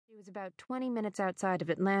was about 20 minutes outside of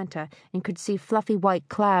Atlanta and could see fluffy white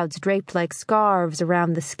clouds draped like scarves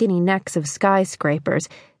around the skinny necks of skyscrapers.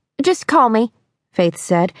 "Just call me," Faith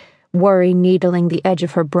said, worry needling the edge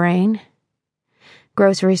of her brain.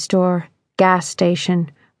 Grocery store, gas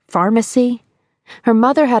station, pharmacy. Her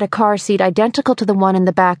mother had a car seat identical to the one in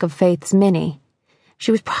the back of Faith's Mini.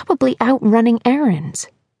 She was probably out running errands.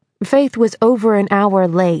 Faith was over an hour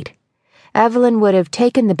late. Evelyn would have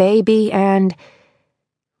taken the baby and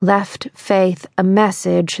left Faith a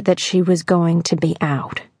message that she was going to be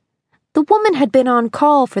out. The woman had been on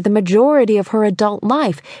call for the majority of her adult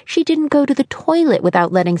life. She didn't go to the toilet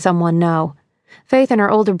without letting someone know. Faith and her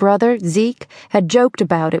older brother, Zeke, had joked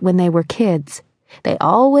about it when they were kids. They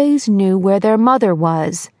always knew where their mother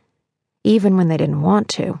was, even when they didn't want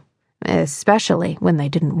to, especially when they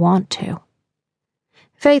didn't want to.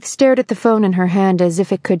 Faith stared at the phone in her hand as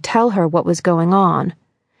if it could tell her what was going on.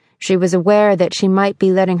 She was aware that she might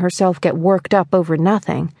be letting herself get worked up over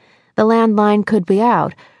nothing. The landline could be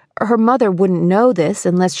out. Her mother wouldn't know this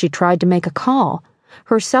unless she tried to make a call.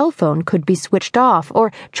 Her cell phone could be switched off,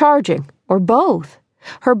 or charging, or both.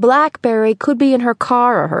 Her BlackBerry could be in her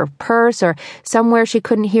car or her purse or somewhere she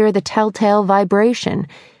couldn't hear the telltale vibration.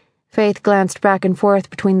 Faith glanced back and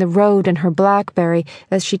forth between the road and her BlackBerry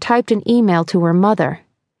as she typed an email to her mother.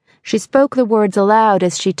 She spoke the words aloud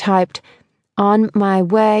as she typed, "On my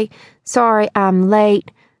way. Sorry I'm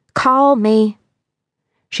late. Call me."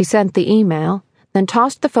 She sent the email, then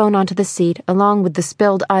tossed the phone onto the seat along with the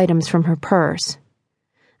spilled items from her purse.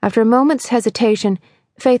 After a moment's hesitation,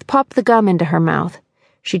 Faith popped the gum into her mouth.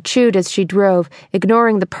 She chewed as she drove,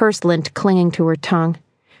 ignoring the purse lint clinging to her tongue.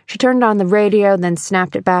 She turned on the radio, then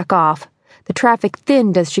snapped it back off. The traffic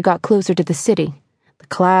thinned as she got closer to the city. The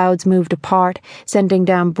clouds moved apart, sending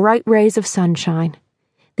down bright rays of sunshine.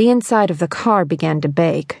 The inside of the car began to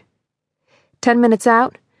bake. 10 minutes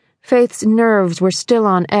out, Faith's nerves were still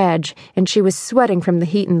on edge, and she was sweating from the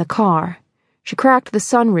heat in the car. She cracked the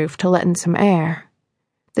sunroof to let in some air.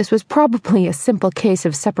 This was probably a simple case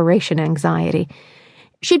of separation anxiety.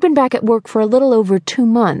 She'd been back at work for a little over 2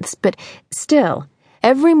 months, but still,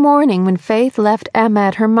 every morning when Faith left Emma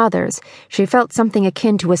at her mother's, she felt something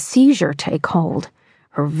akin to a seizure take hold.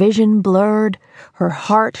 Her vision blurred, her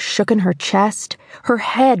heart shook in her chest, her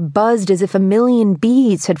head buzzed as if a million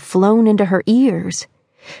bees had flown into her ears.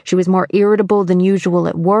 She was more irritable than usual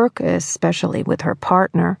at work, especially with her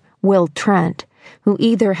partner, Will Trent, who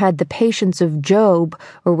either had the patience of Job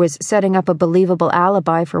or was setting up a believable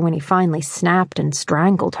alibi for when he finally snapped and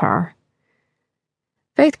strangled her.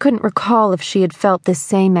 Faith couldn't recall if she had felt this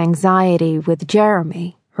same anxiety with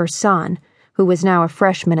Jeremy, her son, who was now a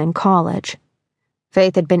freshman in college.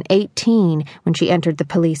 Faith had been 18 when she entered the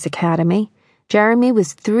police academy. Jeremy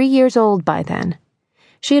was 3 years old by then.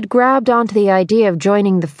 She had grabbed onto the idea of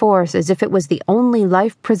joining the force as if it was the only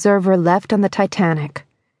life preserver left on the Titanic.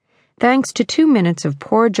 Thanks to 2 minutes of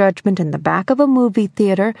poor judgment in the back of a movie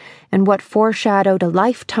theater and what foreshadowed a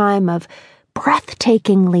lifetime of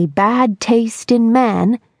breathtakingly bad taste in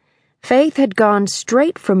men, Faith had gone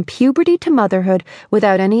straight from puberty to motherhood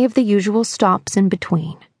without any of the usual stops in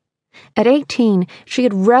between. At 18, she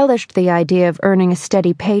had relished the idea of earning a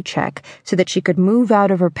steady paycheck so that she could move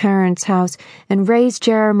out of her parents' house and raise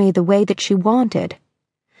Jeremy the way that she wanted.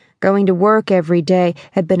 Going to work every day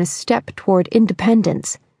had been a step toward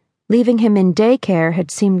independence. Leaving him in daycare had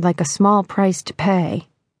seemed like a small price to pay.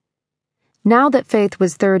 Now that Faith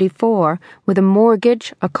was 34, with a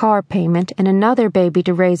mortgage, a car payment, and another baby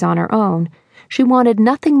to raise on her own, she wanted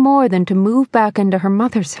nothing more than to move back into her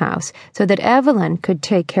mother's house so that Evelyn could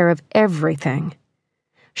take care of everything.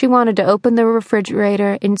 She wanted to open the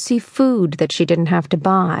refrigerator and see food that she didn't have to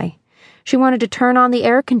buy. She wanted to turn on the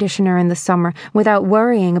air conditioner in the summer without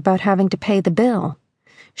worrying about having to pay the bill.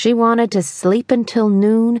 She wanted to sleep until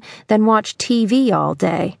noon, then watch TV all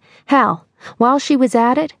day. Hell, while she was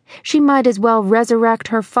at it, she might as well resurrect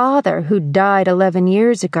her father, who died 11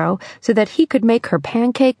 years ago, so that he could make her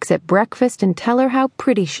pancakes at breakfast and tell her how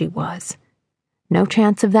pretty she was. No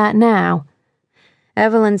chance of that now.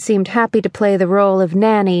 Evelyn seemed happy to play the role of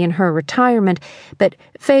nanny in her retirement, but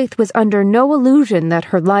Faith was under no illusion that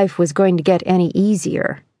her life was going to get any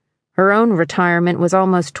easier. Her own retirement was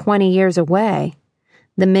almost 20 years away.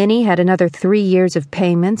 The Mini had another 3 years of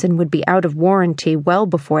payments and would be out of warranty well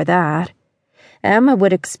before that. Emma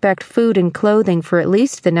would expect food and clothing for at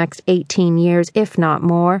least the next 18 years, if not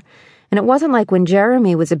more, and it wasn't like when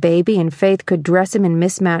Jeremy was a baby and Faith could dress him in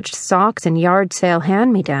mismatched socks and yard sale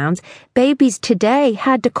hand-me-downs. Babies today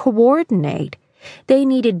had to coordinate. They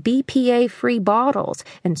needed BPA-free bottles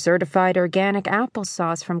and certified organic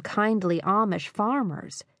applesauce from kindly Amish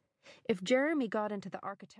farmers. If Jeremy got into the architect